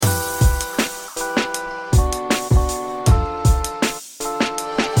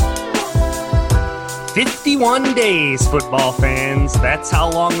51 days, football fans. That's how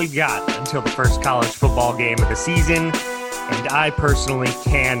long we've got until the first college football game of the season, and I personally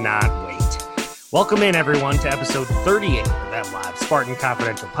cannot wait. Welcome in, everyone, to episode 38 of that live Spartan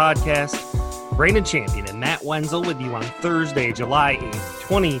Confidential podcast. Brandon Champion and Matt Wenzel with you on Thursday, July 8th,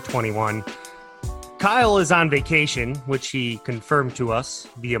 2021. Kyle is on vacation, which he confirmed to us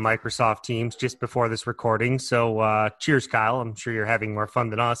via Microsoft Teams just before this recording. So cheers, Kyle. I'm sure you're having more fun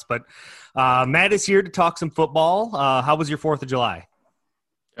than us. But Matt is here to talk some football. How was your 4th of July?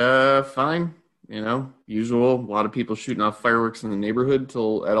 Fine. You know, usual. A lot of people shooting off fireworks in the neighborhood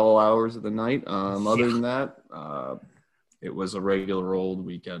till at all hours of the night. Other than that, it was a regular old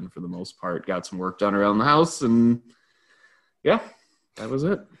weekend for the most part. Got some work done around the house, and yeah, that was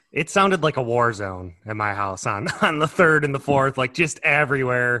it. It sounded like a war zone at my house on the 3rd and the 4th, like just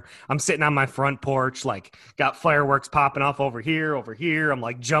everywhere. I'm sitting on my front porch, like got fireworks popping off over here. I'm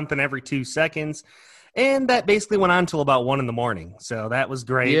like jumping every 2 seconds. And that basically went on till about 1 a.m. So that was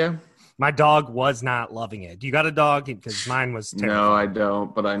great. Yeah. My dog was not loving it. You got a dog? Because mine was terrible. No, I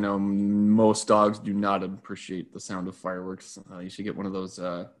don't, but I know most dogs do not appreciate the sound of fireworks. You should get one of those,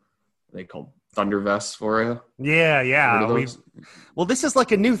 they call thunder vests for you. Yeah. Well, this is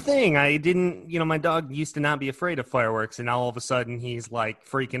like a new thing. I didn't, my dog used to not be afraid of fireworks, and now all of a sudden he's like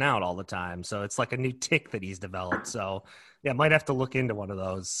freaking out all the time. So it's like a new tick that he's developed. So yeah, might have to look into one of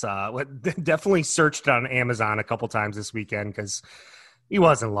those. Definitely searched on Amazon a couple times this weekend because he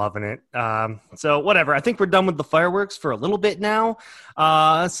wasn't loving it. So whatever. I think we're done with the fireworks for a little bit now.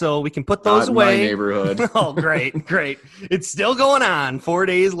 So we can put those away. Not in my neighborhood. Oh, great. It's still going on 4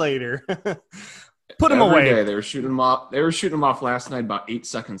 days later. Put them away. Every day they were shooting them off. They were shooting them off last night about 8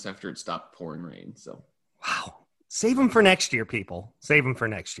 seconds after it stopped pouring rain. So, wow. Save them for next year, people. Save them for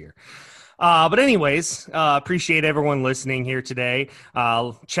next year. But anyways, appreciate everyone listening here today.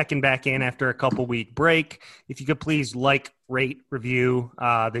 Checking back in after a couple-week break. If you could please like, rate, review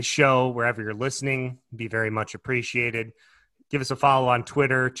this show wherever you're listening, it'd be very much appreciated. Give us a follow on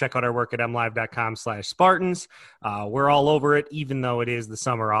Twitter. Check out our work at mlive.com/Spartans. We're all over it, even though it is the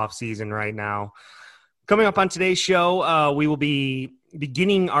summer off season right now. Coming up on today's show, we will be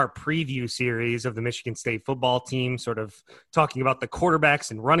beginning our preview series of the Michigan State football team, sort of talking about the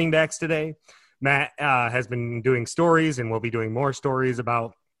quarterbacks and running backs today. Matt has been doing stories, and we'll be doing more stories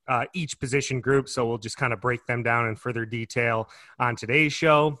about each position group, so we'll just kind of break them down in further detail on today's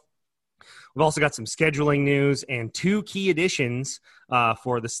show. We've also got some scheduling news, and 2 key additions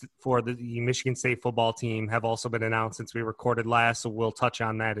for the Michigan State football team have also been announced since we recorded last, so we'll touch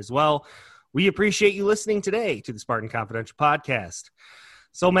on that as well. We appreciate you listening today to the Spartan Confidential podcast.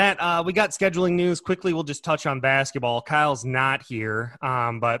 So, Matt, we got scheduling news. Quickly, we'll just touch on basketball. Kyle's not here,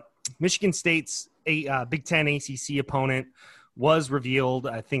 but Michigan State's Big Ten ACC opponent was revealed,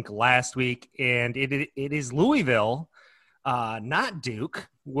 I think, last week, and it is Louisville, not Duke,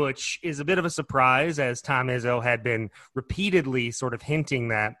 which is a bit of a surprise, as Tom Izzo had been repeatedly sort of hinting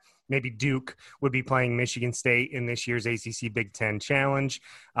that maybe Duke would be playing Michigan State in this year's ACC Big Ten Challenge.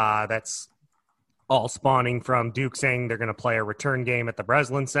 That's all spawning from Duke saying they're going to play a return game at the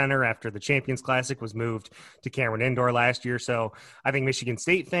Breslin Center after the Champions Classic was moved to Cameron Indoor last year. So I think Michigan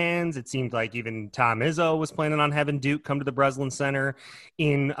State fans, it seemed like even Tom Izzo was planning on having Duke come to the Breslin Center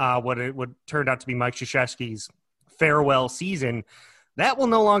in what it would turn out to be Mike Krzyzewski's farewell season. That will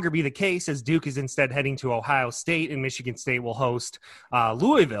no longer be the case, as Duke is instead heading to Ohio State, and Michigan State will host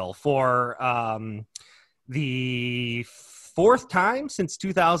Louisville for the 4th time since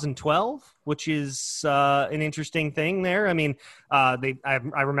 2012, which is an interesting thing there. I mean, I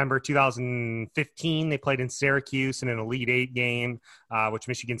remember 2015, they played in Syracuse in an Elite Eight game, which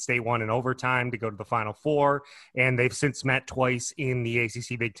Michigan State won in overtime to go to the Final Four, and they've since met twice in the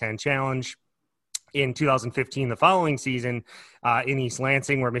ACC Big Ten Challenge. In 2015, the following season, in East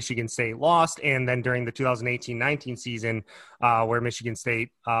Lansing, where Michigan State lost, and then during the 2018-19 season, where Michigan State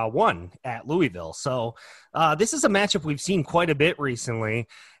won at Louisville. So this is a matchup we've seen quite a bit recently.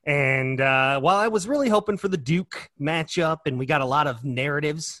 And while I was really hoping for the Duke matchup, and we got a lot of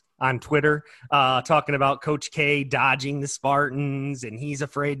narratives on Twitter talking about Coach K dodging the Spartans, and he's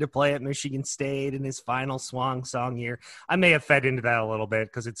afraid to play at Michigan State in his final swan song year, I may have fed into that a little bit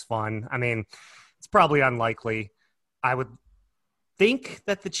because it's fun. I mean, it's probably unlikely. I would think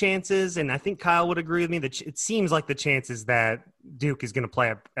that the chances, and I think Kyle would agree with me, that it seems like the chances that Duke is going to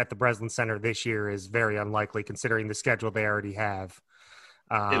play at the Breslin Center this year is very unlikely, considering the schedule they already have.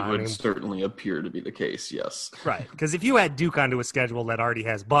 It would certainly appear to be the case, yes. Right, because if you add Duke onto a schedule that already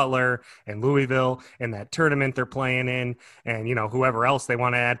has Butler and Louisville and that tournament they're playing in, and whoever else they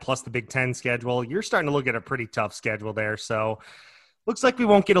want to add, plus the Big Ten schedule, you're starting to look at a pretty tough schedule there. So Looks like we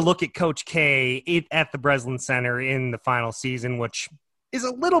won't get a look at Coach K at the Breslin Center in the final season, which is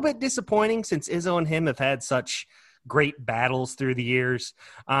a little bit disappointing since Izzo and him have had such great battles through the years.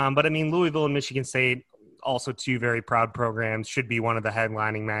 But I mean, Louisville and Michigan State, also two very proud programs, should be one of the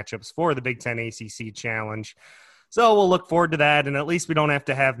headlining matchups for the Big Ten ACC Challenge. So we'll look forward to that. And at least we don't have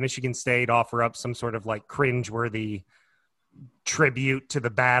to have Michigan State offer up some sort of like cringeworthy tribute to the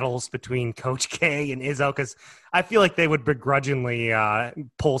battles between Coach K and Izzo, because I feel like they would begrudgingly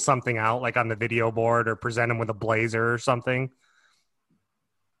pull something out like on the video board or present him with a blazer or something.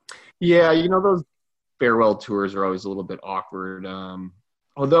 Yeah, those farewell tours are always a little bit awkward.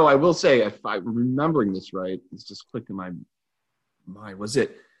 Although I will say, if I'm remembering this right, it's just clicked in my mind.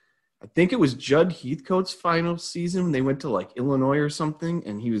 I think it was Judd Heathcote's final season when they went to like Illinois or something,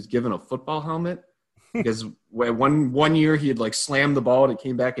 and he was given a football helmet because one year he had like slammed the ball and it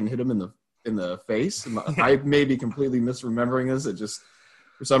came back and hit him in the face. I may be completely misremembering this. It just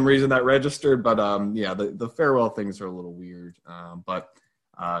for some reason that registered, but the farewell things are a little weird.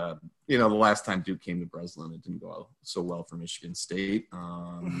 The last time Duke came to Breslin, it didn't go so well for Michigan State.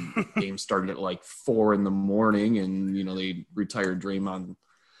 Game started at like 4 a.m, and they retired Draymond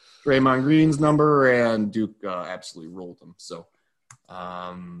Green's number, and Duke absolutely rolled them. So,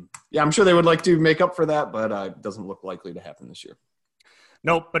 I'm sure they would like to make up for that, but it doesn't look likely to happen this year.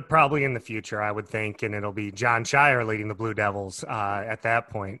 Nope, but probably in the future, I would think, and it'll be John Shire leading the Blue Devils at that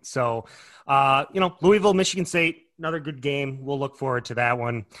point. So, Louisville, Michigan State, another good game. We'll look forward to that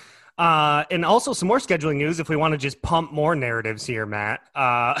one. And also some more scheduling news if we want to just pump more narratives here, Matt.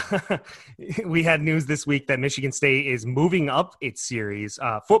 We had news this week that Michigan State is moving up its series.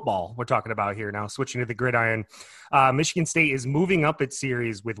 Football, we're talking about here now, switching to the gridiron. Michigan State is moving up its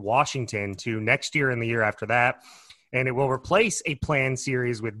series with Washington to next year and the year after that. And it will replace a planned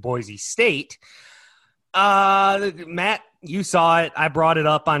series with Boise State. Matt, you saw it. I brought it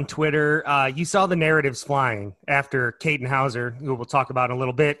up on Twitter. You saw the narratives flying after Caden Hauser, who we'll talk about in a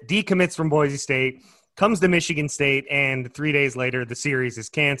little bit, decommits from Boise State, comes to Michigan State, and 3 days later the series is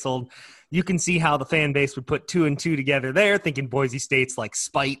canceled. You can see how the fan base would put 2 and 2 together there, thinking Boise State's like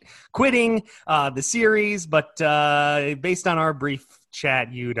spite quitting the series. But based on our brief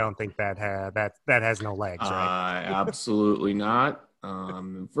chat, you don't think that has no legs, right? Absolutely not.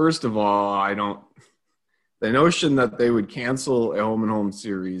 First of all, the notion that they would cancel a home-and-home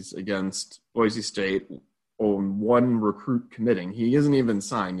series against Boise State on one recruit committing, he isn't even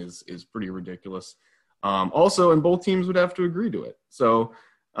signed, is pretty ridiculous. Also, and both teams would have to agree to it. So,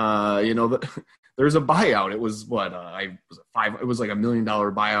 there's a buyout. It was it was like $1 million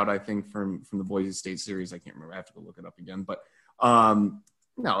buyout, I think, from the Boise State series. I can't remember. I have to go look it up again. But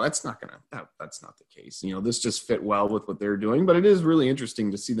no, that's not the case. This just fit well with what they're doing. But it is really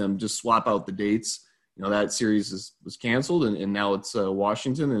interesting to see them just swap out the dates. That series was canceled, and now it's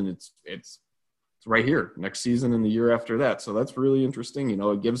Washington, and it's right here next season and the year after that. So that's really interesting.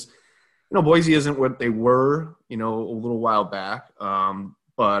 It gives, Boise isn't what they were, a little while back.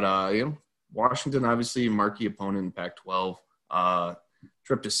 But Washington, obviously, a marquee opponent in Pac-12.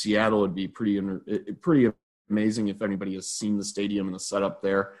 Trip to Seattle would be pretty amazing if anybody has seen the stadium and the setup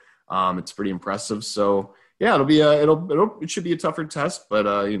there. It's pretty impressive. So yeah, it should be a tougher test, but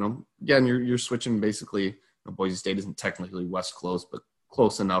again, you're switching basically. Boise State isn't technically West close, but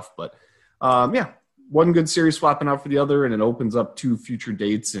close enough. But one good series swapping out for the other, and it opens up 2 future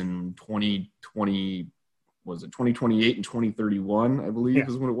dates in 2020. Was it 2028 and 2031? I believe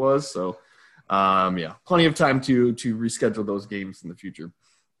is when it was. So plenty of time to reschedule those games in the future.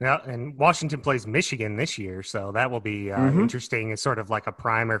 Yeah, and Washington plays Michigan this year, so that will be interesting. It's sort of like a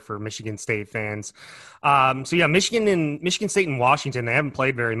primer for Michigan State fans. Michigan State and Washington, they haven't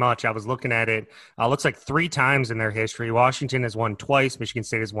played very much. I was looking at it. Looks like 3 times in their history. Washington has won twice. Michigan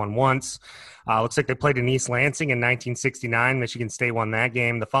State has won once. Looks like they played in East Lansing in 1969. Michigan State won that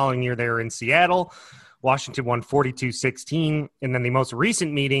game. The following year, they were in Seattle. Washington won 42-16, and then the most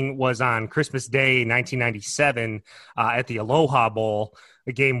recent meeting was on Christmas Day, 1997, at the Aloha Bowl,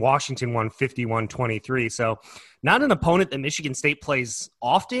 a game Washington won 51-23. So not an opponent that Michigan State plays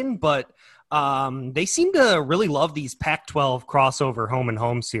often, but they seem to really love these Pac-12 crossover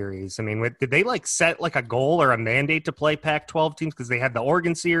home-and-home series. I mean, did they set a goal or a mandate to play Pac-12 teams? Because they had the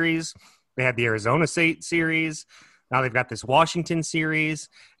Oregon series, they had the Arizona State series. Now they've got this Washington series.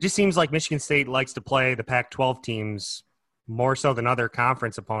 It just seems like Michigan State likes to play the Pac-12 teams more so than other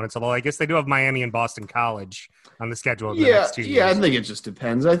conference opponents, although I guess they do have Miami and Boston College on the schedule the next 2 years. Yeah, I think it just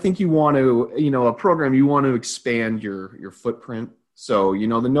depends. I think you want to, a program, you want to expand your footprint. So, the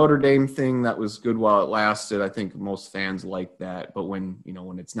Notre Dame thing, that was good while it lasted. I think most fans like that. But when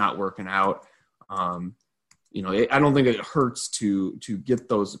it's not working out, I don't think it hurts to get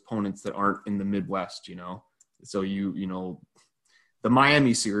those opponents that aren't in the Midwest, So the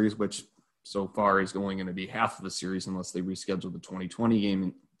Miami series, which so far is only going to be half of the series unless they reschedule the 2020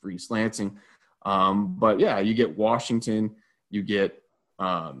 game for East Lansing. But yeah, you get Washington, you get,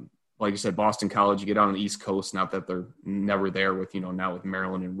 like you said, Boston College, you get on the East Coast, not that they're never there with, now with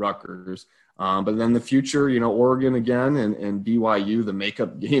Maryland and Rutgers. But then the future, Oregon again and BYU, the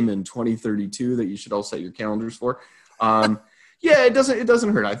makeup game in 2032 that you should all set your calendars for. Yeah, it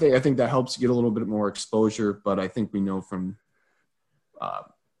doesn't hurt. I think that helps you get a little bit more exposure, but I think we know from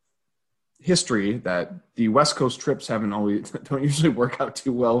history that the West Coast trips don't usually work out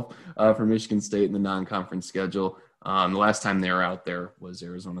too well for Michigan State in the non-conference schedule. The last time they were out there was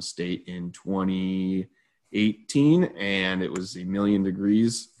Arizona State in 2018, and it was 1,000,000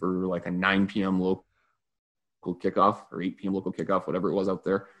 degrees for like a 9 p.m. local kickoff or 8 p.m. local kickoff, whatever it was out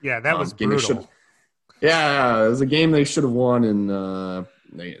there. Yeah, that was brutal. Yeah, it was a game they should have won, and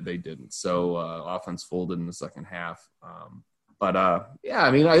they didn't. So offense folded in the second half.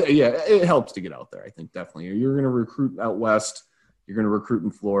 It helps to get out there. I think definitely you're going to recruit out west. You're going to recruit in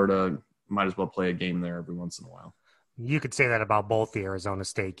Florida. Might as well play a game there every once in a while. You could say that about both the Arizona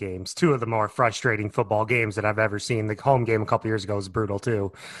State games. Two of the more frustrating football games that I've ever seen. The home game a couple years ago was brutal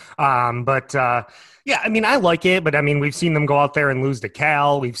too. I like it, but we've seen them go out there and lose to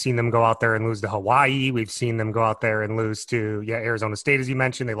Cal. We've seen them go out there and lose to Hawaii. We've seen them go out there and lose to Arizona State, as you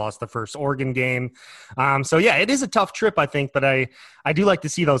mentioned. They lost the first Oregon game. It is a tough trip, I think, but I do like to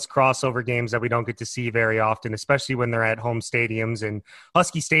see those crossover games that we don't get to see very often, especially when they're at home stadiums. And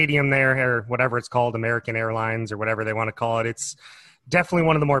Husky Stadium there, or whatever it's called, American Airlines or whatever they want to call it, it's definitely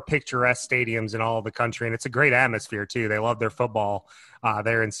one of the more picturesque stadiums in all of the country, and it's a great atmosphere too. They love their football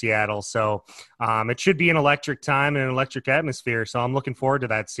there in Seattle, so it should be an electric time and an electric atmosphere. So I'm looking forward to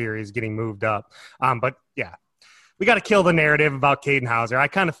that series getting moved up. We got to kill the narrative about Caden Hauser. I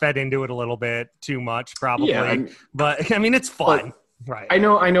kind of fed into it a little bit too much, probably, but it's fun, right? I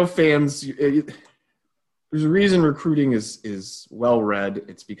know fans. There's a reason recruiting is well read.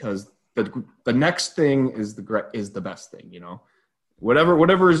 It's because the next thing is the best thing,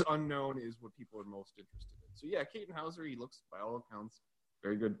 Whatever is unknown is what people are most interested in. So, yeah, Caden Hauser, he looks, by all accounts,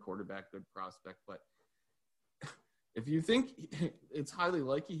 very good quarterback, good prospect. But if you think it's highly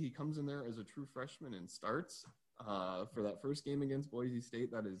likely he comes in there as a true freshman and starts for that first game against Boise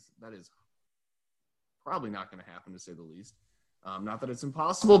State, that is probably not going to happen, to say the least. Not that it's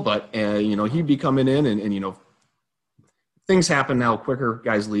impossible, but, he'd be coming in and things happen now quicker.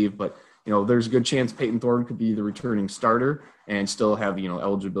 Guys leave, but – there's a good chance Peyton Thorne could be the returning starter and still have,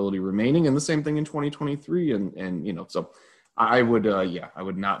 eligibility remaining, and the same thing in 2023. So I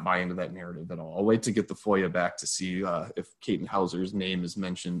would not buy into that narrative at all. I'll wait to get the FOIA back to see if Caden Hauser's name is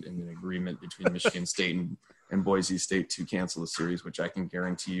mentioned in an agreement between Michigan State and Boise State to cancel the series, which I can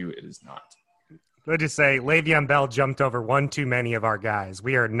guarantee you it is not. Let's just say Le'Veon Bell jumped over one too many of our guys.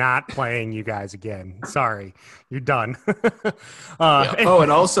 We are not playing you guys again. Sorry. You're done.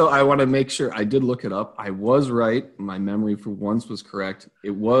 And also I want to make sure I did look it up. I was right. My memory for once was correct. It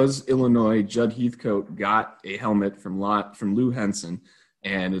was Illinois. Judd Heathcote got a helmet from Lou Henson,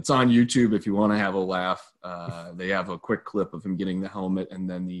 and it's on YouTube if you want to have a laugh. They have a quick clip of him getting the helmet and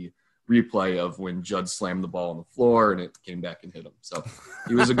then the replay of when Judd slammed the ball on the floor and it came back and hit him. So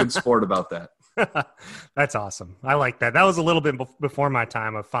he was a good sport about that. That's awesome. I like that. That was a little bit before my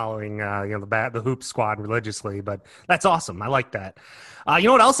time of following, the Hoop Squad religiously, but that's awesome. I like that. You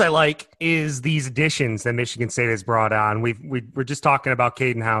know what else I like is these additions that Michigan State has brought on. We're just talking about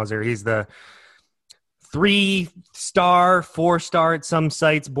Caden Hauser. He's the 3-star, 4-star at some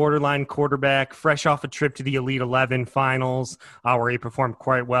sites, borderline quarterback, fresh off a trip to the Elite 11 finals, where he performed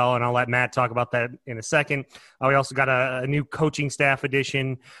quite well, and I'll let Matt talk about that in a second. We also got a new coaching staff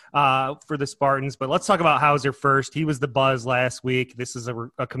addition for the Spartans, but let's talk about Hauser first. He was the buzz last week. This is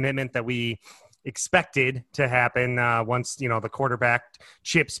a commitment that we expected to happen once the quarterback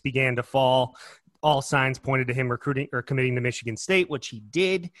chips began to fall. All signs pointed to him recruiting or committing to Michigan State, which he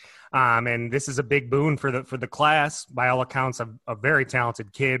did. And this is a big boon for the class. By all accounts, a very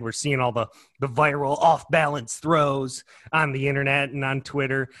talented kid. We're seeing all the viral off-balance throws on the internet and on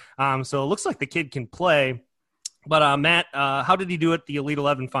Twitter. So it looks like the kid can play. But Matt, how did he do at the Elite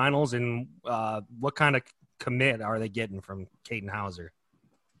 11 finals, and what kind of commit are they getting from Caden Hauser?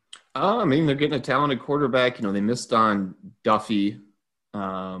 They're getting a talented quarterback. They missed on Duffy.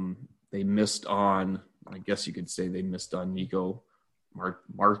 They missed on, I guess you could say they missed on Nico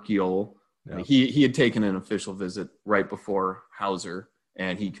Marchiol. Yeah. He had taken an official visit right before Hauser,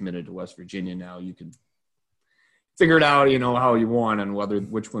 and he committed to West Virginia. Now it's figure it out, how you want and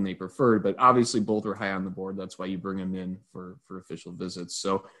which one they preferred. But obviously both are high on the board. That's why you bring them in for official visits.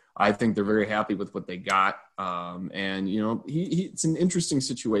 So I think they're very happy with what they got. And it's an interesting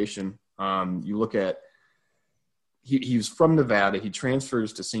situation. You look at, he's from Nevada. He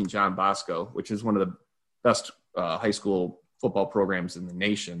transfers to St. John Bosco, which is one of the best high school football programs in the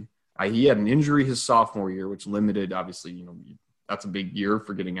nation. He had an injury his sophomore year, which limited, obviously, that's a big year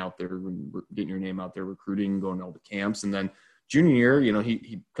for getting out there and getting your name out there, recruiting, going to all the camps. And then junior year,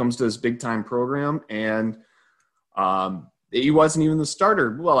 he comes to this big time program and he wasn't even the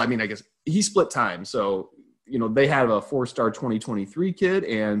starter. Well, I guess he split time. So, they had a 4-star 2023 kid,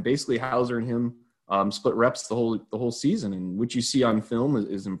 and basically Hauser and him split reps the whole season. And what you see on film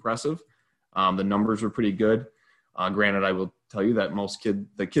is impressive. The numbers were pretty good. Granted, I will tell you that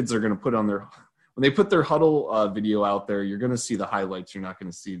the kids are going to put on when they put their huddle video out there, you're going to see the highlights. You're not going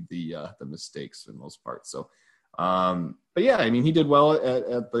to see the mistakes for the most part. So, but yeah, he did well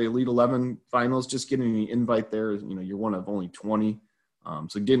at the Elite 11 finals. Just getting the invite there, you're one of only 20.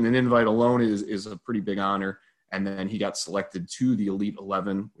 So getting an invite alone is a pretty big honor. And then he got selected to the Elite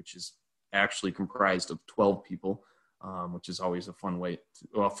 11, which is actually comprised of 12 people, which is always a fun way.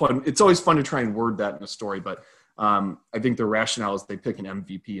 It's always fun to try and word that in a story, but I think the rationale is they pick an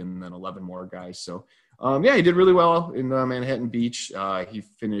MVP and then 11 more guys. So, he did really well in Manhattan Beach. He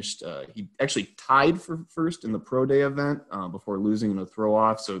finished, he actually tied for first in the Pro Day event before losing in a throw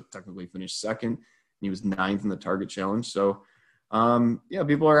off. So technically finished second. He was 9th in the Target Challenge. So,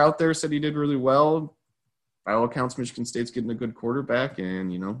 people are out there, said he did really well. By all accounts, Michigan State's getting a good quarterback.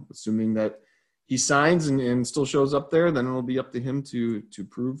 And, assuming that he signs and still shows up there, then it'll be up to him to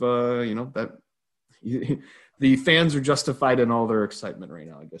prove, that the fans are justified in all their excitement right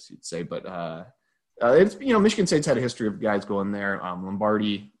now, I guess you'd say. But it's Michigan State's had a history of guys going there.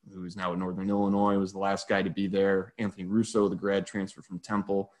 Lombardi, who is now at Northern Illinois, was the last guy to be there. Anthony Russo, the grad transfer from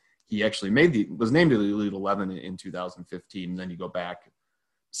Temple, he actually was named to the Elite 11 in 2015. And then you go back,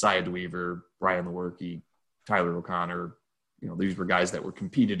 Syed Weaver, Brian Lewerke, Tyler O'Connor. These were guys that were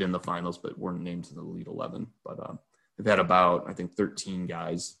competed in the finals but weren't named to the Elite 11. But they've had about, I think, 13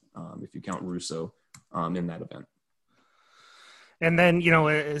 guys, if you count Russo, in that event. And then,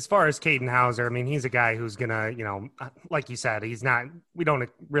 as far as Caden Hauser, he's a guy who's going to, like you said, we don't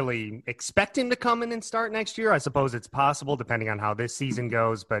really expect him to come in and start next year. I suppose it's possible depending on how this season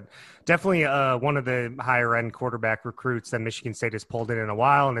goes, but definitely one of the higher end quarterback recruits that Michigan State has pulled in a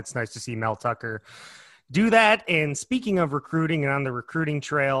while. And it's nice to see Mel Tucker do that. And speaking of recruiting and on the recruiting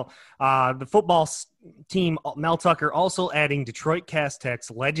trail, the football team, Mel Tucker, also adding Detroit Cast Tech's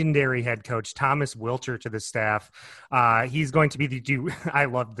legendary head coach Thomas Wilcher to the staff. He's going to be I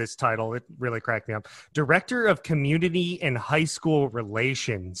love this title. It really cracked me up. Director of Community and High School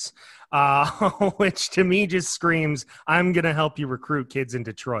Relations, which to me just screams, I'm going to help you recruit kids in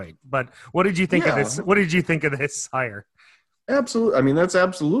Detroit. But what did you think of this? What did you think of this hire? Absolutely. That's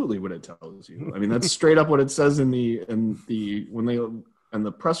absolutely what it tells you. That's straight up what it says in the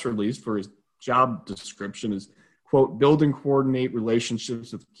press release for his job description is, quote, build and coordinate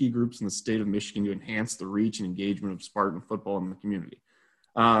relationships with key groups in the state of Michigan to enhance the reach and engagement of Spartan football in the community.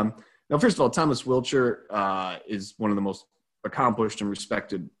 Now, first of all, Thomas Wilcher is one of the most accomplished and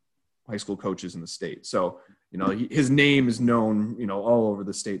respected high school coaches in the state. So, his name is known, all over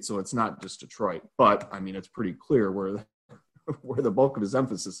the state. So it's not just Detroit, but it's pretty clear where the bulk of his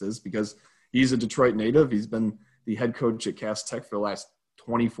emphasis is, because he's a Detroit native. He's been the head coach at Cass Tech for the last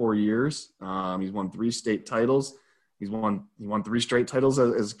 24 years. He's won 3 state titles. He won 3 straight titles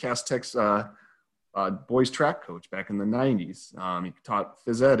as Cass Tech's boys track coach back in the 90s. He taught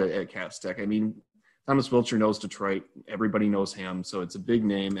phys ed at Cass Tech. Thomas Wilcher knows Detroit. Everybody knows him. So it's a big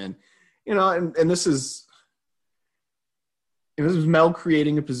name. And, and this is Mel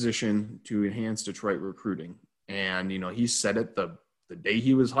creating a position to enhance Detroit recruiting. And, he said it the day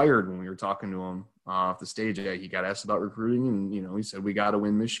he was hired when we were talking to him off the stage. He got asked about recruiting, and, he said, we got to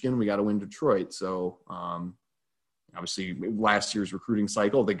win Michigan. We got to win Detroit. So, obviously, last year's recruiting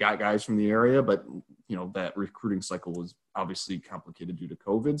cycle, they got guys from the area, but, that recruiting cycle was obviously complicated due to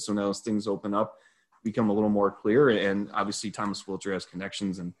COVID. So now as things open up, become a little more clear. And obviously, Thomas Wilcher has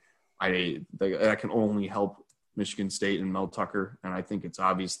connections, and that can only help Michigan State and Mel Tucker. And I think it's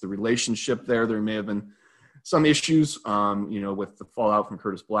obvious the relationship there. There may have been some issues, with the fallout from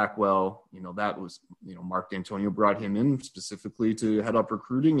Curtis Blackwell. That was, Mark D'Antonio brought him in specifically to head up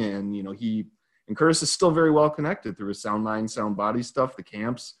recruiting. And, he and Curtis is still very well connected through his Sound Mind, Sound Body stuff, the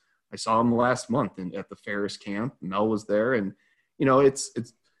camps. I saw him last month at the Ferris camp. Mel was there. And,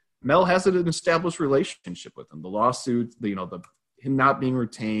 it's Mel has an established relationship with him. The lawsuit, him not being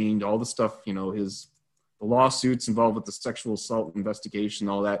retained, all the stuff, the the lawsuits involved with the sexual assault investigation,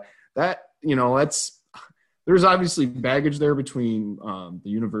 all that, there's obviously baggage there between the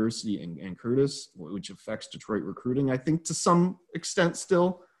university and Curtis, which affects Detroit recruiting, I think, to some extent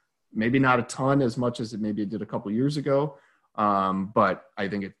still. Maybe not a ton as much as it did a couple years ago. But I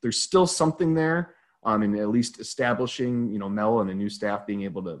think there's still something there in at least establishing, Mel and the new staff being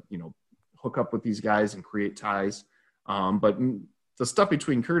able to, hook up with these guys and create ties. But the stuff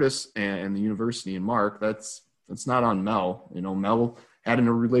between Curtis and the university and Mark, that's not on Mel. Mel had a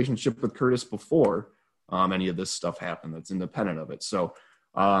relationship with Curtis before any of this stuff happened. That's independent of it. So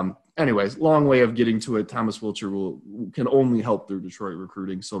anyways, long way of getting to it. Thomas Wilcher can only help through Detroit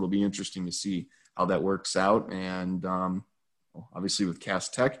recruiting. So it'll be interesting to see how that works out. And obviously with Cass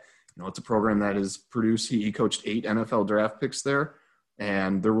Tech, it's a program that has produced, he coached 8 NFL draft picks there,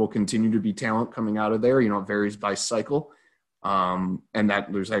 and there will continue to be talent coming out of there. It varies by cycle. And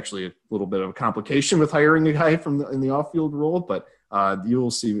that there's actually a little bit of a complication with hiring a guy in the off-field role, but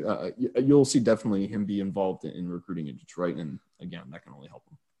you'll see definitely him be involved in recruiting in Detroit. And again, that can only help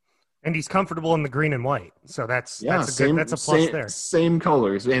him. And he's comfortable in the green and white. So that's a plus there. Same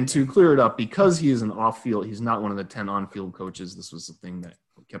colors. And to clear it up, because he is an off-field, he's not one of the 10 on-field coaches. This was the thing that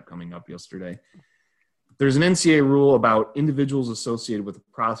kept coming up yesterday. There's an NCAA rule about individuals associated with a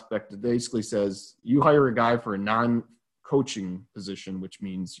prospect that basically says you hire a guy for a non-coaching position, which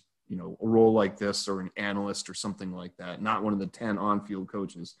means, a role like this or an analyst or something like that, not one of the 10 on-field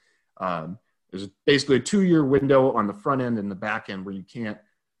coaches. There's basically a 2-year window on the front end and the back end where you can't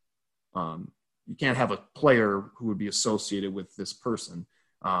have a player who would be associated with this person.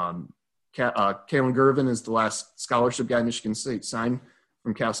 Kalen Gervin is the last scholarship guy Michigan State signed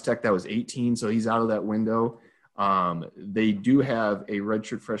from Cass Tech. That was 18, so he's out of that window. They do have a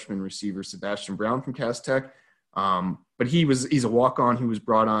redshirt freshman receiver, Sebastian Brown from Cass Tech, but he's a walk-on. He was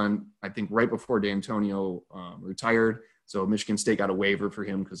brought on, I think, right before D'Antonio retired. So Michigan State got a waiver for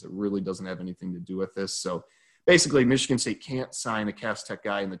him because it really doesn't have anything to do with this. So basically, Michigan State can't sign a Cass Tech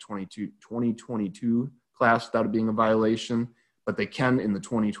guy in the 2022 class without it being a violation, but they can in the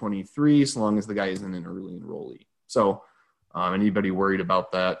 2023 as long as the guy isn't an early enrollee. So anybody worried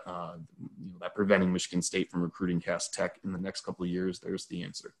about that, that preventing Michigan State from recruiting Cass Tech in the next couple of years, there's the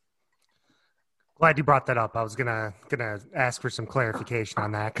answer. Glad you brought that up. I was gonna ask for some clarification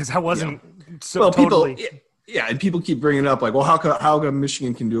on that because I wasn't and people keep bringing it up like, well, how come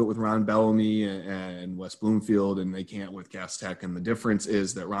Michigan can do it with Ron Bellamy and Wes Bloomfield and they can't with Cass Tech? And the difference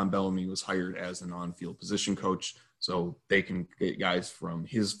is that Ron Bellamy was hired as an on-field position coach, so they can get guys from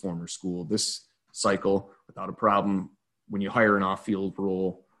his former school this cycle without a problem. When you hire an off-field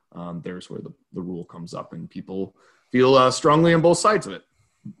role, there's where the rule comes up, and people feel strongly on both sides of it.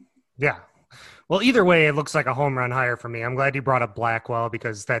 Yeah. Well, either way, it looks like a home run hire for me. I'm glad you brought up Blackwell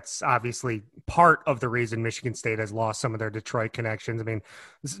because that's obviously part of the reason Michigan State has lost some of their Detroit connections. I mean,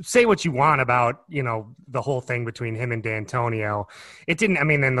 say what you want about, the whole thing between him and D'Antonio. It didn't,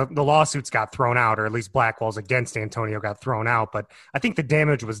 and the lawsuits got thrown out, or at least Blackwell's against D'Antonio got thrown out. But I think the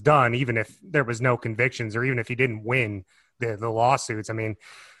damage was done, even if there was no convictions or even if he didn't win the lawsuits.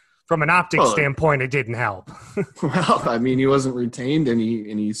 From an optics standpoint, it didn't help. Well, he wasn't retained, and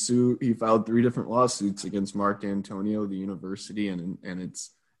he sued. He filed 3 different lawsuits against Mark D'Antonio, the university, and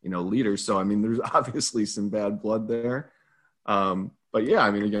its leaders. So there's obviously some bad blood there. But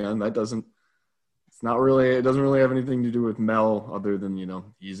yeah, again, it doesn't really have anything to do with Mel, other than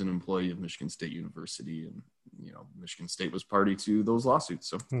he's an employee of Michigan State University, and Michigan State was party to those lawsuits.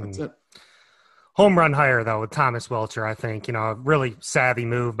 So that's it. Home run hire, though, with Thomas Wilcher, I think, a really savvy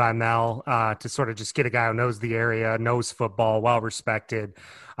move by Mel to sort of just get a guy who knows the area, knows football, well-respected.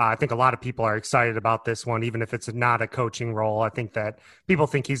 I think a lot of people are excited about this one, even if it's not a coaching role. I think that people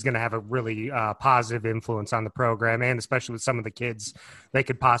think he's going to have a really positive influence on the program, and especially with some of the kids they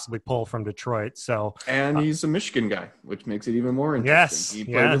could possibly pull from Detroit. And he's a Michigan guy, which makes it even more Yes, interesting.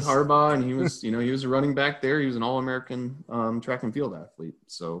 He played with Harbaugh, and he was, he was a running back there. He was an All-American track and field athlete.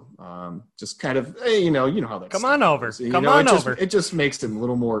 So just kind of, hey, how that. Come on over. It just makes him a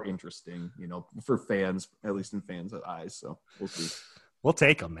little more interesting, for fans, at least in fans' eyes. So we'll see. We'll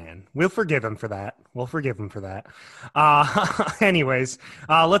take him, man. We'll forgive him for that. Anyways,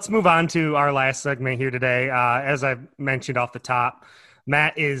 let's move on to our last segment here today. As I mentioned off the top,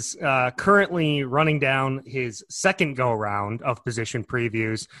 Matt is currently running down his second go-round of position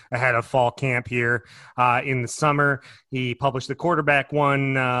previews ahead of fall camp here in the summer. He published the quarterback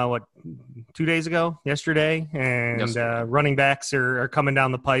one, 2 days ago, yesterday, and running backs are coming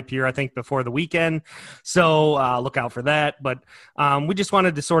down the pipe here, I think, before the weekend. So look out for that. But we just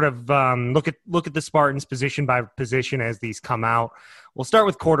wanted to sort of look at the Spartans position by position as these come out. We'll start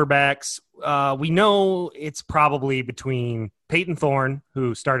with quarterbacks. We know it's probably between Peyton Thorne,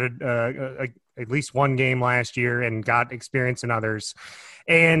 who started at least one game last year and got experience in others,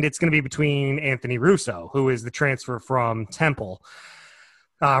 and it's going to be between Anthony Russo, who is the transfer from Temple.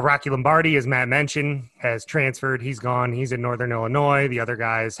 Rocky Lombardi, as Matt mentioned, has transferred. He's gone. He's in Northern Illinois. The other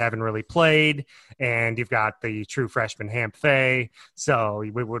guys haven't really played. And you've got the true freshman Hamp Fay. So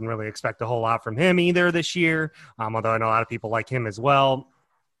we wouldn't really expect a whole lot from him either this year, although I know a lot of people like him as well.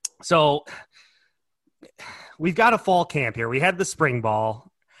 So we've got a fall camp here. We had the spring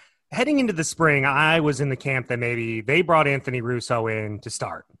ball. Heading into the spring, I was in the camp that maybe they brought Anthony Russo in to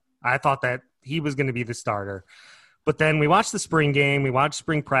start. I thought that he was going to be the starter. But then we watched the spring game, we watched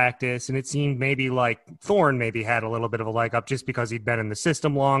spring practice, and it seemed maybe like Thorne maybe had a little bit of a leg up just because he'd been in the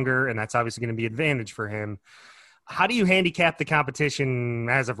system longer, and that's obviously going to be an advantage for him. How do you handicap the competition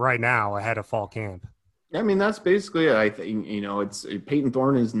as of right now ahead of fall camp? I mean, that's basically it. I think, it's Peyton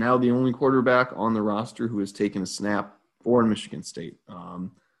Thorne is now the only quarterback on the roster who has taken a snap for Michigan State.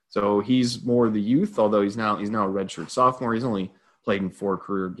 So he's more the youth, although he's now a redshirt sophomore. He's only played in 4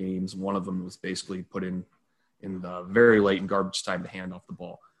 career games. One of them was basically put in the very late in garbage time to hand off the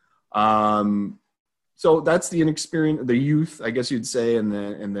ball. So that's the inexperienced, the youth, I guess you'd say. And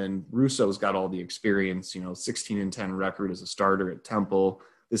then Russo's got all the experience, 16-10 record as a starter at Temple.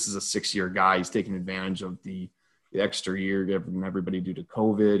 This is a 6-year guy. He's taking advantage of the extra year given everybody due to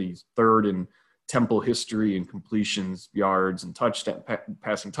COVID. He's third in Temple history in completions, yards, and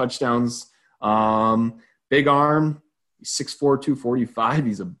passing touchdowns. Big arm. He's 6'4", 245.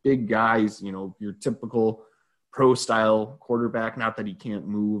 He's a big guy. He's, your typical pro-style quarterback. Not that he can't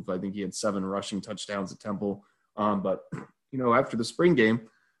move. I think he had 7 rushing touchdowns at Temple. But after the spring game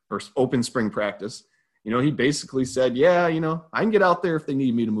or open spring practice, he basically said, yeah, I can get out there if they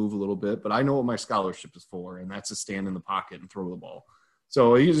need me to move a little bit, but I know what my scholarship is for, and that's to stand in the pocket and throw the ball.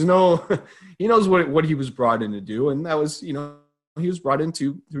 So he knows what he was brought in to do, and that was, he was brought in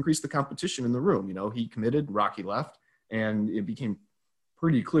to increase the competition in the room. He committed, Rocky left, and it became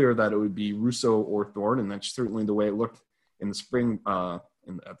pretty clear that it would be Russo or Thorne, and that's certainly the way it looked in the spring, at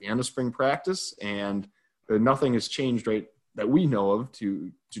the end of spring practice. And nothing has changed, right, that we know of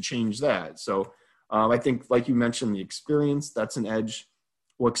to change that. So I think, like you mentioned, the experience, that's an edge.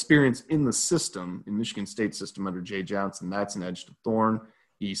 Well, experience in the system, in Michigan State system under Jay Johnson, that's an edge to Thorne.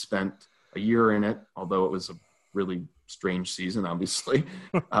 He spent a year in it, although it was a really strange season, obviously.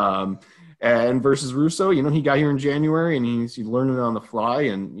 And versus Russo, he got here in January and he's learning it on the fly.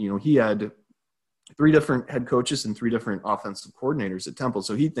 And, he had 3 different head coaches and 3 different offensive coordinators at Temple.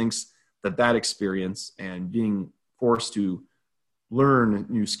 So he thinks that experience and being forced to learn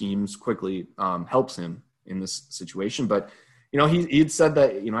new schemes quickly helps him in this situation. But, he had said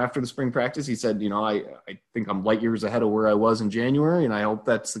that, after the spring practice, he said, I think I'm light years ahead of where I was in January. And I hope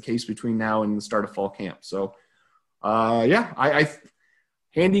that's the case between now and the start of fall camp. So, I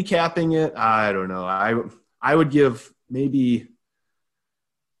handicapping it, I don't know. I would give maybe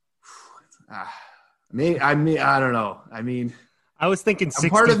I don't know. I mean, I was thinking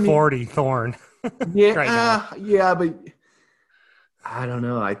 60-40 Thorne. Yeah, right yeah, but I don't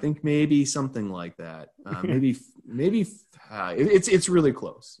know. I think maybe something like that. Maybe it's really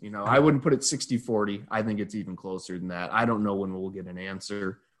close. I wouldn't put it 60-40. I think it's even closer than that. I don't know when we'll get an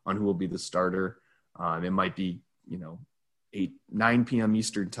answer on who will be the starter. It might be, 9 p.m.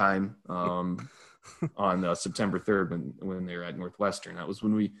 Eastern time on September 3rd when they were at Northwestern. That was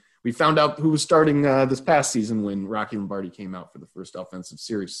when we found out who was starting this past season when Rocky Lombardi came out for the first offensive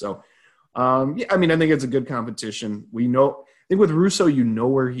series. So, I think it's a good competition. I think with Russo,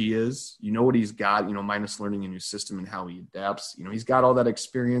 where he is, what he's got, minus learning a new system and how he adapts. He's got all that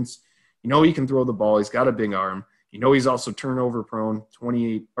experience. He can throw the ball. He's got a big arm. He's also turnover prone,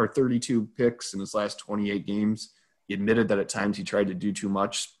 28 or 32 picks in his last 28 games. He admitted that at times he tried to do too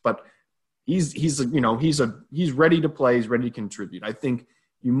much, but he's ready to play. He's ready to contribute. I think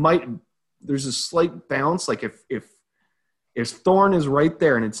there's a slight bounce. Like if Thorne is right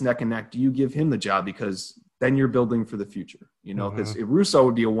there and it's neck and neck, do you give him the job? Because then you're building for the future, because Russo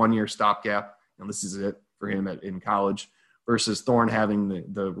would be a 1-year stopgap. And this is it for him in college versus Thorne having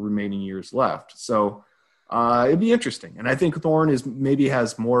the remaining years left. So, it'd be interesting. And I think Thorne maybe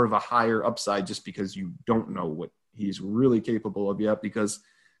has more of a higher upside just because you don't know he's really capable of yet, because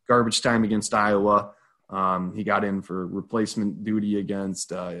garbage time against Iowa, he got in for replacement duty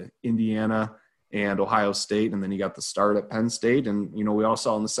against Indiana and Ohio State, and then he got the start at Penn State. And, we all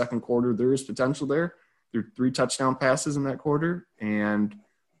saw in the second quarter there is potential there. There are 3 touchdown passes in that quarter, and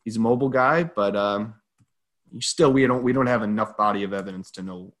he's a mobile guy, but still we don't have enough body of evidence to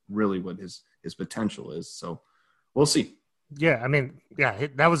know really what his potential is. So we'll see. Yeah, I mean,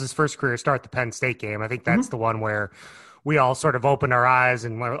 that was his first career start, the Penn State game. I think that's the one where we all sort of opened our eyes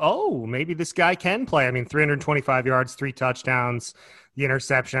and went, oh, maybe this guy can play. I mean, 325 yards, 3 touchdowns, the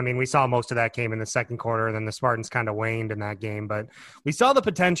interception. I mean, we saw most of that game in the second quarter, and then the Spartans kind of waned in that game. But we saw the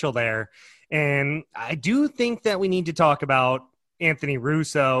potential there. And I do think that we need to talk about Anthony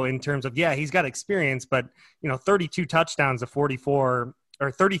Russo in terms of, he's got experience, but, 32 touchdowns to 44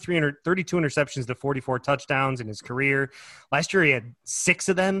 or 32 interceptions to 44 touchdowns in his career. Last year, he had 6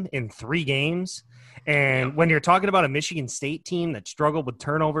 of them in 3 games. And when you're talking about a Michigan State team that struggled with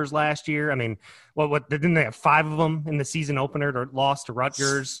turnovers last year, I mean, what didn't they have 5 of them in the season opener or lost to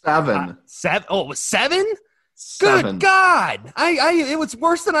Rutgers? 7. 7? Oh, it was 7? 7. Good God. It was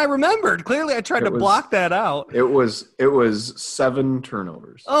worse than I remembered. Clearly, I tried to block that out. It was 7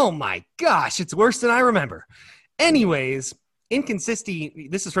 turnovers. Oh, my gosh. It's worse than I remember. Anyways, inconsistency,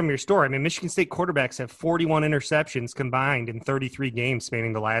 this is from your story. I mean, Michigan State quarterbacks have 41 interceptions combined in 33 games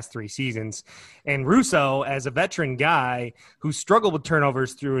spanning the last 3 seasons. And Russo, as a veteran guy who struggled with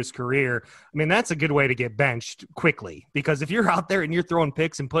turnovers through his career, I mean, that's a good way to get benched quickly. Because if you're out there and you're throwing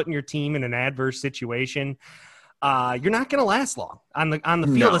picks and putting your team in an adverse situation, you're not going to last long on the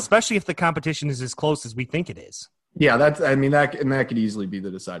field, especially if the competition is as close as we think it is. Yeah, that could easily be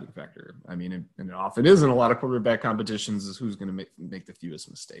the deciding factor. I mean, and often is in a lot of quarterback competitions is who's going to make the fewest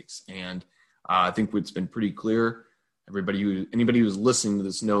mistakes. And I think what's been pretty clear, anybody who's listening to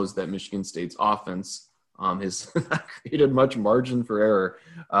this knows that Michigan State's offense has not created much margin for error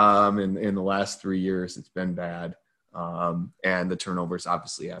in the last 3 years. It's been bad, and the turnovers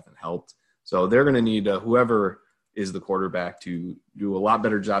obviously haven't helped. So they're going to need whoever is the quarterback to do a lot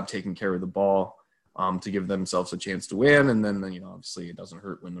better job taking care of the ball, to give themselves a chance to win. And then, obviously it doesn't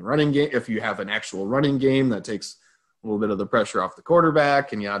hurt when the running game, if you have an actual running game that takes a little bit of the pressure off the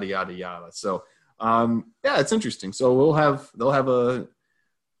quarterback and yada, yada, yada. So, it's interesting. So they'll have a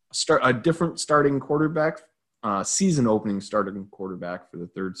different starting quarterback, season opening starting quarterback for the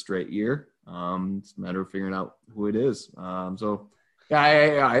 3rd straight year. It's a matter of figuring out who it is. I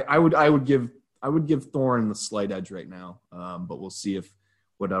would give Thorne the slight edge right now. But we'll see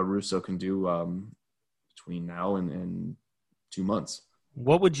what Russo can do, between now and 2 months.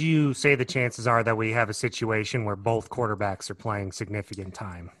 What would you say the chances are that we have a situation where both quarterbacks are playing significant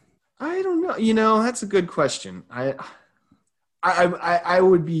time? I don't know. That's a good question. It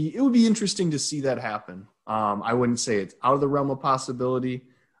would be interesting to see that happen. I wouldn't say it's out of the realm of possibility.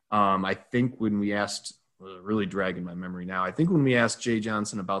 I think when we asked, really dragging my memory now, I think when we asked Jay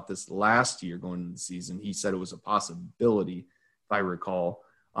Johnson about this last year going into the season, he said it was a possibility, if I recall.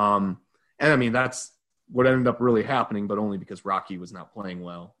 And I mean, that's what ended up really happening, but only because Rocky was not playing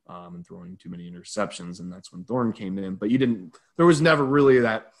well and throwing too many interceptions. And that's when Thorne came in, but there was never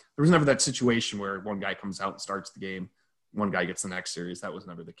that situation where one guy comes out and starts the game, one guy gets the next series. That was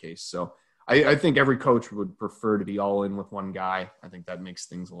never the case. So I think every coach would prefer to be all in with one guy. I think that makes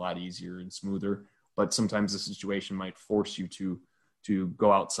things a lot easier and smoother, but sometimes the situation might force you to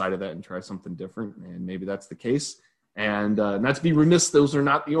go outside of that and try something different. And maybe that's the case. And not to be remiss, those are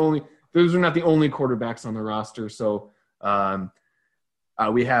not the only quarterbacks on the roster. So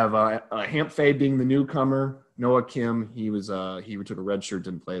we have Hamp Fay being the newcomer, Noah Kim. He took a red shirt,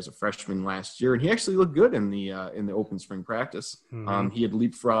 didn't play as a freshman last year, and he actually looked good in the open spring practice. Mm-hmm. He had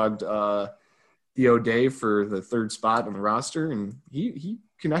leapfrogged Theo Day for the 3rd spot on the roster, and he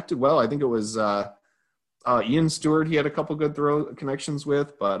connected well. I think it was Ian Stewart. He had a couple good throw connections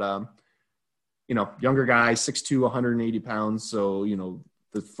with, but younger guy, 6'2", 180 pounds. So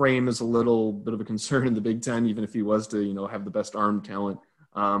the frame is a little bit of a concern in the Big Ten, even if he was to, have the best arm talent.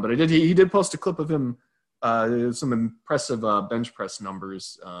 But he did post a clip of him, some impressive bench press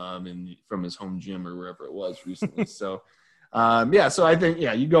numbers from his home gym or wherever it was recently. So, so I think,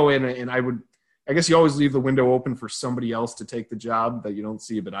 you go in and I guess you always leave the window open for somebody else to take the job that you don't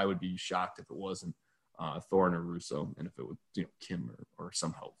see, but I would be shocked if it wasn't Thorne or Russo. And if it would, Kim or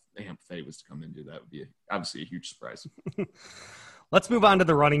somehow Hamp Fay was to come in and do that, would be obviously a huge surprise. Let's move on to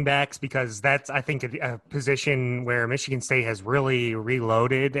the running backs, because that's, I think, a position where Michigan State has really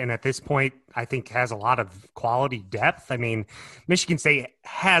reloaded, and at this point, I think has a lot of quality depth. I mean, Michigan State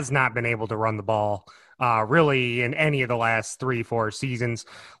has not been able to run the ball really in any of the last 3-4 seasons.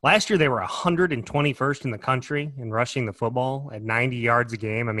 Last year, they were 121st in the country in rushing the football at 90 yards a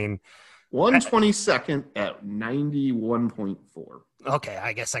game. I mean, 122nd at 91.4. Okay,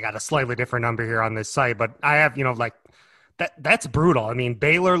 I guess I got a slightly different number here on this site, but I have, like that's brutal. I mean,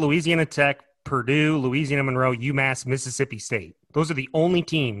 Baylor, Louisiana Tech, Purdue, Louisiana Monroe, UMass, Mississippi State. Those are the only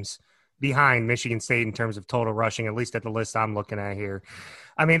teams behind Michigan State in terms of total rushing, at least at the list I'm looking at here.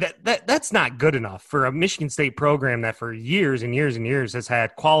 I mean, that's not good enough for a Michigan State program that for years and years and years has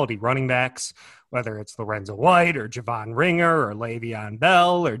had quality running backs, whether it's Lorenzo White or Javon Ringer or Le'Veon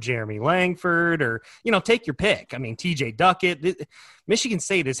Bell or Jeremy Langford or, take your pick. I mean, TJ Duckett. Michigan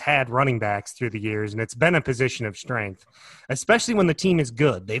State has had running backs through the years, and it's been a position of strength, especially when the team is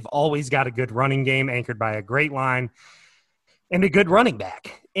good. They've always got a good running game anchored by a great line and a good running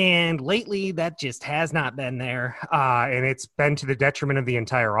back. And lately, that just has not been there. And it's been to the detriment of the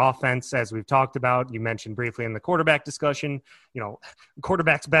entire offense, as we've talked about. You mentioned briefly in the quarterback discussion,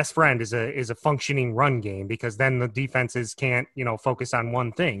 quarterback's best friend is a functioning run game, because then the defenses can't, focus on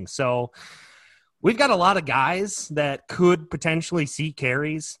one thing. So we've got a lot of guys that could potentially see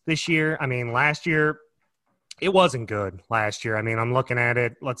carries this year. I mean, last year, it wasn't good last year. I mean, I'm looking at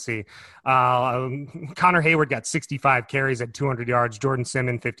it. Let's see. Connor Hayward got 65 carries at 200 yards. Jordan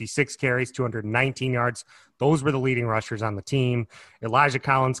Simmons, 56 carries, 219 yards. Those were the leading rushers on the team. Elijah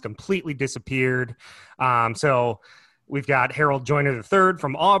Collins completely disappeared. So we've got Harold Joyner III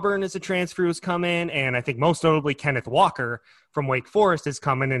from Auburn as a transfer who's come in. And I think most notably Kenneth Walker from Wake Forest is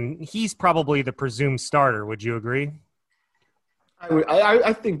coming. And he's probably the presumed starter. Would you agree?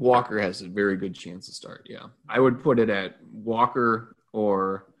 I think Walker has a very good chance to start. Yeah, I would put it at Walker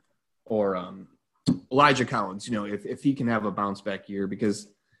or Elijah Collins. If he can have a bounce back year, because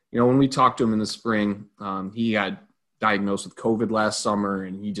when we talked to him in the spring, he got diagnosed with COVID last summer,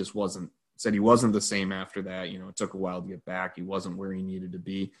 and he just said he wasn't the same after that. It took a while to get back. He wasn't where he needed to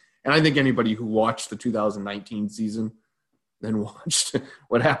be, and I think anybody who watched the 2019 season, then watched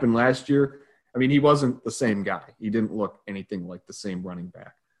what happened last year. I mean, he wasn't the same guy. He didn't look anything like the same running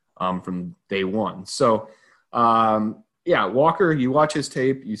back from day one. So, Walker, you watch his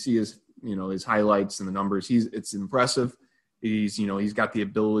tape, you see his highlights and the numbers. It's impressive. He's got the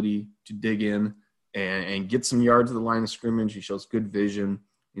ability to dig in and get some yards at the line of scrimmage. He shows good vision.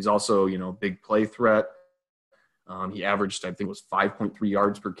 He's also, big play threat. He averaged, I think it was 5.3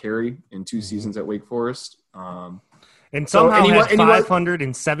 yards per carry in 2 seasons at Wake Forest. And somehow had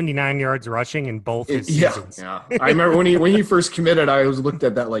 579 yards rushing in both his seasons. Yeah. I remember when he first committed, I was looked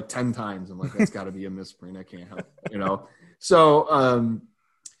at that like 10 times. I'm like, that's got to be a misprint. I can't help, So,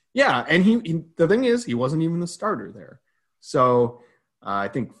 and he the thing is, he wasn't even the starter there. So I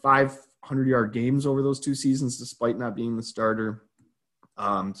think 500-yard games over those 2 seasons, despite not being the starter.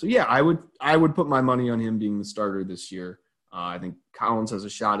 I would put my money on him being the starter this year. I think Collins has a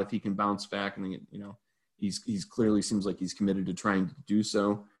shot if he can bounce back, and He's clearly seems like he's committed to trying to do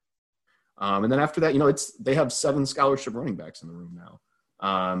so. And then after that, they have 7 scholarship running backs in the room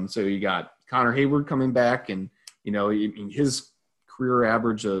now. So you got Connor Hayward coming back, and, his career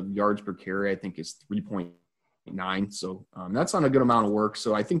average of yards per carry, I think, is 3.9. So that's not a good amount of work.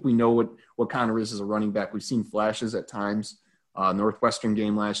 So I think we know what Connor is as a running back. We've seen flashes at times. Northwestern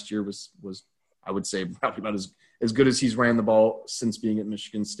game last year was I would say probably about as good as he's ran the ball since being at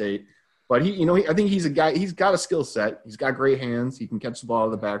Michigan State. But I think he's a guy. He's got a skill set. He's got great hands. He can catch the ball out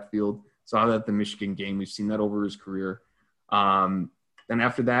of the backfield. Saw that at the Michigan game. We've seen that over his career. Then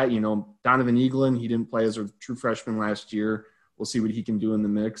after that, Donovan Eaglin. He didn't play as a true freshman last year. We'll see what he can do in the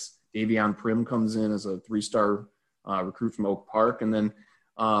mix. Davion Prim comes in as a 3-star recruit from Oak Park, and then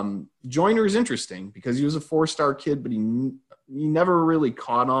Joyner is interesting because he was a 4-star kid, but he never really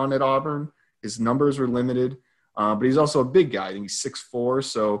caught on at Auburn. His numbers were limited, but he's also a big guy. I think he's 6'4",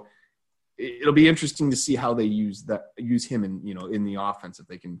 so it'll be interesting to see how they use him in the offense, if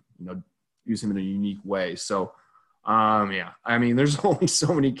they can, use him in a unique way. So, I mean, there's only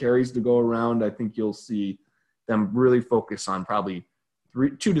so many carries to go around. I think you'll see them really focus on probably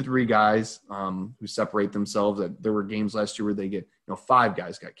 2 to 3 guys who separate themselves. There were games last year where they get, 5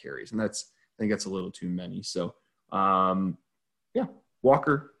 guys got carries, and I think that's a little too many. So,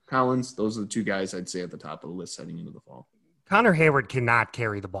 Walker, Collins, those are the 2 guys I'd say at the top of the list heading into the fall. Connor Hayward cannot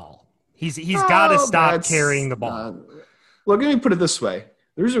carry the ball. He's got to stop carrying the ball. Well, let me put it this way.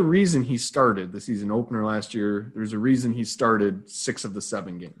 There's a reason he started the season opener last year. There's a reason he started 6 of the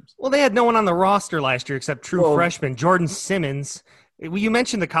 7 games. Well, they had no one on the roster last year except true freshman Jordan Simmons. Well, you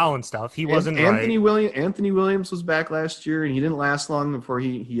mentioned the Collins stuff. He wasn't Anthony Williams was back last year, and he didn't last long before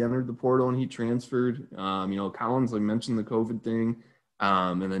he entered the portal and he transferred. Collins, I mentioned the COVID thing.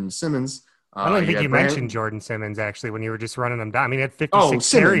 And then Simmons, I don't think you mentioned Jordan Simmons actually when you were just running them down. I mean, he had 56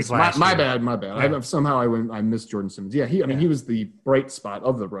 carries last year. My bad. Yeah. I missed Jordan Simmons. Yeah, he was the bright spot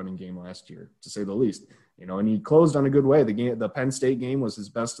of the running game last year, to say the least. And he closed on a good way. The Penn State game was his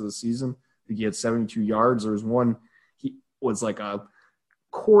best of the season. I think he had 72 yards. There was one, he was like a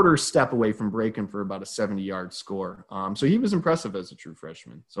quarter step away from breaking for about a 70-yard score. So he was impressive as a true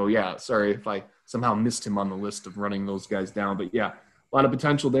freshman. So, yeah, sorry if I somehow missed him on the list of running those guys down. But, yeah, a lot of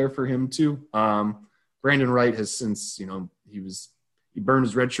potential there for him too. Brandon Wright has since, he burned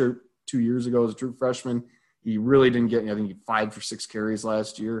his red shirt 2 years ago as a true freshman. He really didn't get, I think he 5 for 6 carries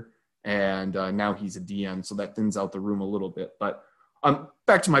last year. And now he's a DN, so that thins out the room a little bit. But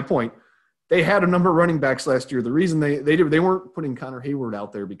back to my point, they had a number of running backs last year. The reason they weren't putting Connor Hayward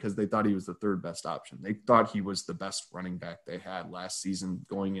out there because they thought he was the third best option. They thought he was the best running back they had last season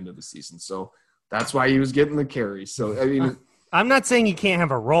going into the season. So that's why he was getting the carries. So, I mean – I'm not saying he can't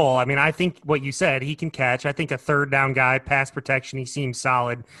have a role. I mean, I think what you said, he can catch. I think a third down guy, pass protection, he seems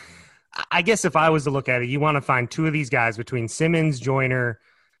solid. I guess if I was to look at it, you want to find two of these guys between Simmons, Joyner,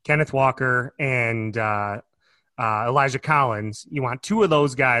 Kenneth Walker, and Elijah Collins. You want two of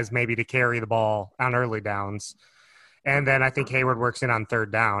those guys maybe to carry the ball on early downs. And then I think Hayward works in on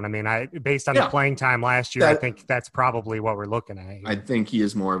third down. I mean, based on the playing time last year, I think that's probably what we're looking at. I think he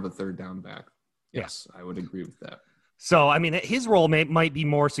is more of a third down back. Yes, I would agree with that. So, I mean, his role might be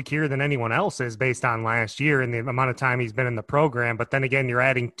more secure than anyone else's based on last year and the amount of time he's been in the program. But then again, you're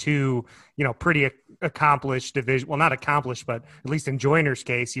adding two, pretty accomplished division. Well, not accomplished, but at least in Joyner's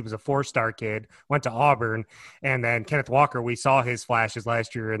case, he was a 4-star kid, went to Auburn. And then Kenneth Walker, we saw his flashes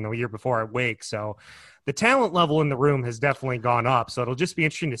last year and the year before at Wake. So the talent level in the room has definitely gone up. So it'll just be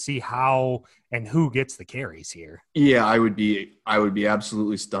interesting to see how and who gets the carries here. Yeah, I would be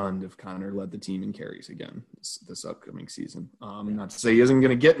absolutely stunned if Connor led the team in carries again this upcoming season. Not to say he isn't going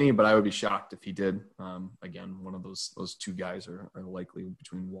to get any, but I would be shocked if he did. Again, one of those two guys are likely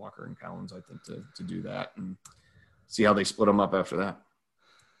between Walker and Collins, I think, to do that and see how they split them up after that.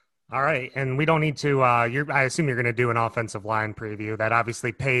 All right, and we don't need to. I assume you're going to do an offensive line preview that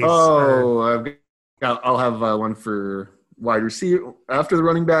obviously pays. I'll have one for wide receiver. After the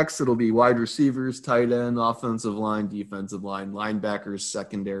running backs, it'll be wide receivers, tight end, offensive line, defensive line, linebackers,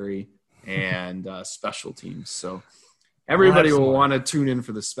 secondary, and special teams. So everybody will want to tune in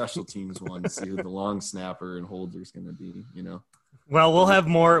for the special teams one to see who the long snapper and holder is going to be, Well, we'll have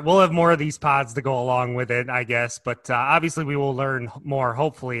more of these pods to go along with it, I guess. But obviously, we will learn more,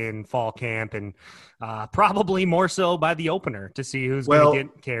 hopefully, in fall camp, and probably more so by the opener to see who's going to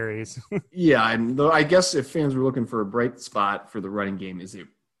get carries. Yeah, and I guess if fans were looking for a bright spot for the running game, it'd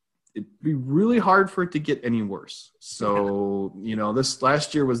be really hard for it to get any worse. So, this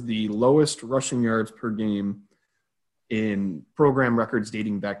last year was the lowest rushing yards per game in program records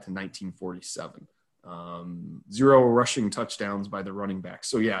dating back to 1947. 0 rushing touchdowns by the running back.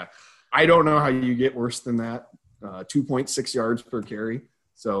 So, yeah, I don't know how you get worse than that. 2.6 yards per carry.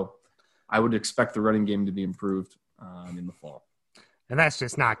 So I would expect the running game to be improved in the fall. And that's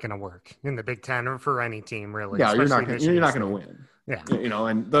just not going to work in the Big Ten or for any team, really. Yeah, you're not going to win. Yeah.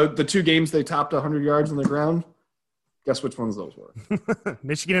 And the two games they topped 100 yards on the ground, guess which ones those were?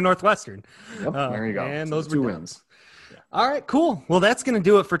 Michigan and Northwestern. Yep, there you go. And those were 2 wins. Yeah. All right, cool. Well, that's going to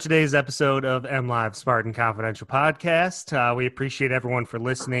do it for today's episode of MLive Spartan Confidential Podcast. We appreciate everyone for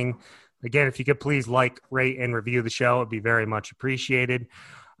listening. Again, if you could please rate, and review the show, it'd be very much appreciated.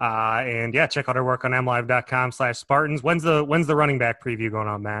 And check out our work on mlive.com/Spartans. When's the running back preview going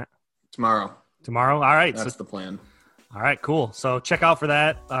on, Matt? Tomorrow. All right. That's the plan. All right, cool. So check out for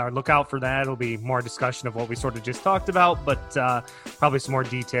that. Look out for that. It'll be more discussion of what we sort of just talked about, but probably some more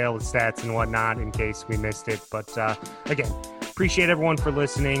detail with stats and whatnot in case we missed it. But again, appreciate everyone for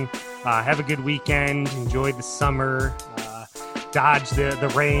listening. Have a good weekend. Enjoy the summer. Dodge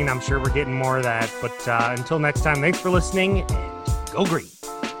the rain. I'm sure we're getting more of that. But until next time, thanks for listening, and go green.